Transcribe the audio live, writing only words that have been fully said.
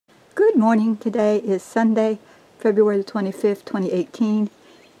Good morning. Today is Sunday, February 25th, 2018.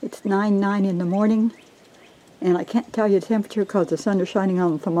 It's 9:09 in the morning, and I can't tell you the temperature because the sun is shining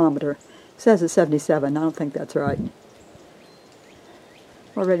on the thermometer. It says it's 77. I don't think that's right.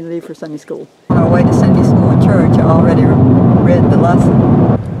 We're ready to leave for Sunday school. On our way to Sunday school and church, I already read the lesson.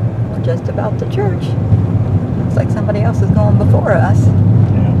 We're just about to church. Looks like somebody else is going before us.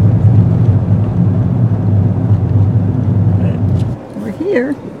 We're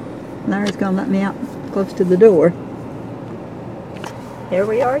here. Larry's going to let me out close to the door. Here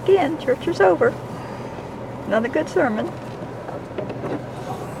we are again. Church is over. Another good sermon.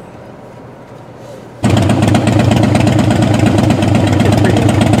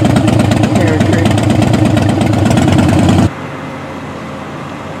 Pear tree.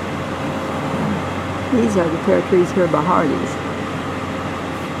 These are the pear trees here by Hardy's.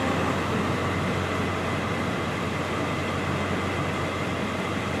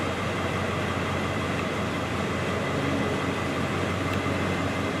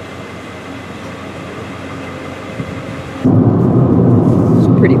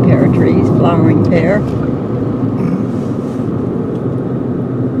 Pretty pear trees, flowering pear.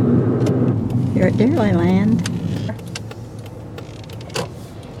 Here at Dairyland,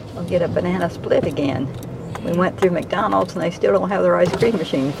 we'll get a banana split again. We went through McDonald's and they still don't have their ice cream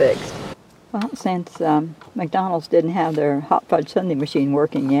machine fixed. Well, since McDonald's didn't have their hot fudge sundae machine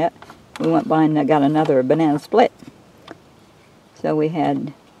working yet, we went by and got another banana split. So we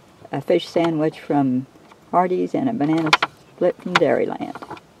had a fish sandwich from Hardee's and a banana split from Dairyland.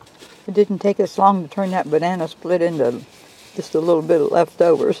 It didn't take us long to turn that banana split into just a little bit of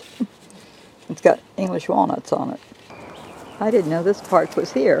leftovers. It's got English walnuts on it. I didn't know this park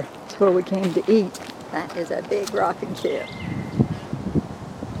was here. It's where we came to eat. That is a big rocking chair.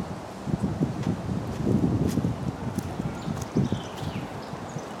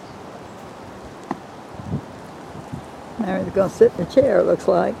 Now we're going to sit in the chair, it looks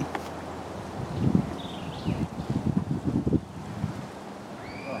like.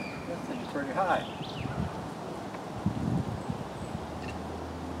 Pretty high.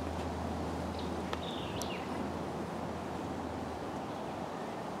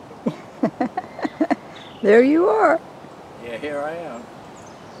 There you are. Yeah, here I am.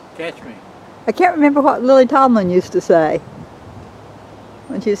 Catch me. I can't remember what Lily Tomlin used to say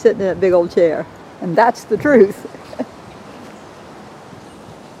when she was sitting in that big old chair. And that's the truth.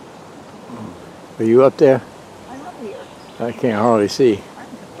 Are you up there? I'm up here. I can't hardly see. I'm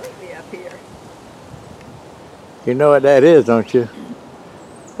completely up here. You know what that is, don't you?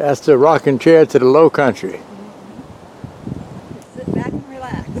 That's the rocking chair to the low country. Just sit back and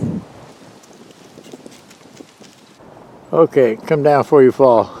relax. Okay, come down before you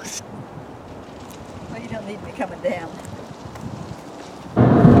fall. Well, you don't need to be coming down.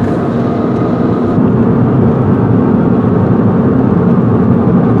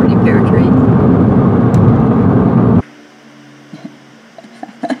 Pretty pear tree.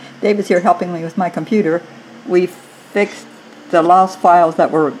 David's here helping me with my computer. We fixed the lost files that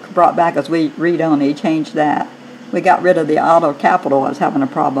were brought back as we read-only, changed that. We got rid of the auto capital I was having a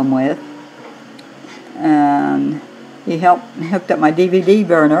problem with. And he hooked up my DVD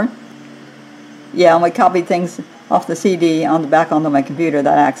burner. Yeah, and we copied things off the CD on the back onto my computer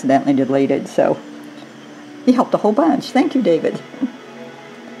that I accidentally deleted, so he helped a whole bunch. Thank you, David.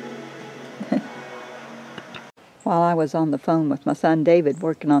 While I was on the phone with my son David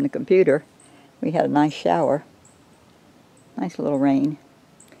working on the computer, we had a nice shower. Nice little rain.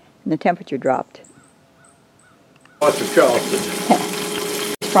 And the temperature dropped. What's the Charleston?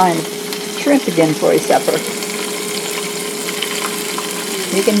 Frying shrimp again for his supper.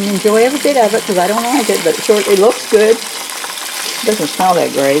 You can enjoy every bit of it because I don't like it, but it looks good. It doesn't smell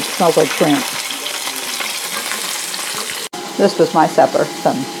that great. It smells like shrimp. This was my supper.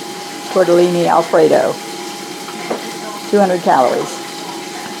 Some tortellini Alfredo. 200 calories.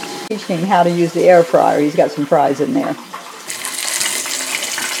 Teaching him how to use the air fryer. He's got some fries in there.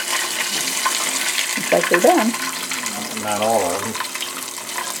 Looks like they're done. Not all of them.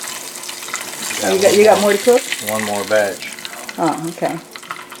 You got more to cook? One more batch. Oh, okay.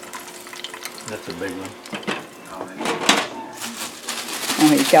 That's a big one. Oh,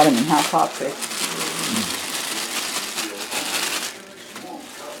 he's got them in hot pot quick.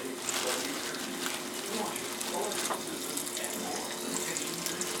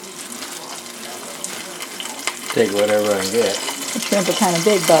 Take whatever I can get. The shrimp are kind of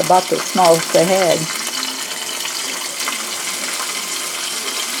big, but about the smallest they had.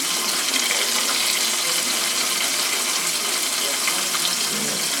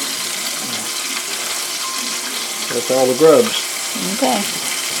 That's all the grubs. Okay.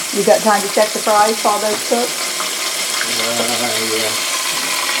 You got time to check the fries while those cook? Yeah.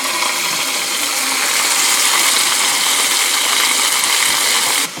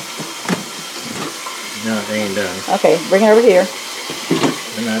 No, they ain't done. Okay, bring it over here.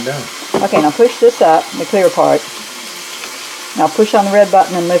 They're not done. Okay, now push this up, the clear part. Now push on the red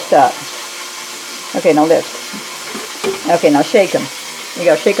button and lift up. Okay, now lift. Okay, now shake them. You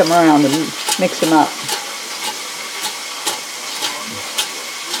gotta shake them around and mix them up.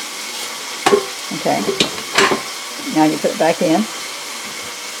 Okay. Now you put it back in.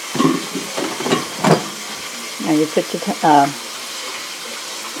 Now you put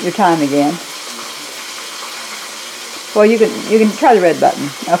your time again. Well, you can try the red button.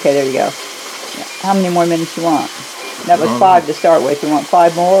 Okay, there you go. How many more minutes you want? That was 5 to start with. You want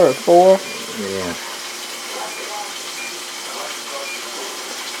 5 more or 4? Yeah.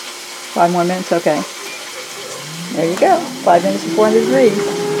 5 more minutes? Okay. There you go. 5 minutes and 400 degrees.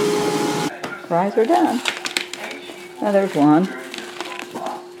 Fries are done. Now there's one.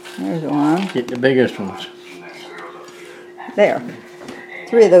 There's one. Get the biggest ones. There.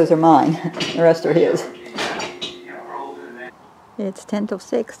 3 of those are mine. The rest are his. It's 10 till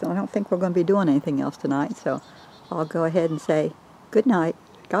 6, so I don't think we're going to be doing anything else tonight, so I'll go ahead and say good night.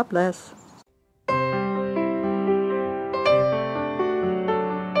 God bless.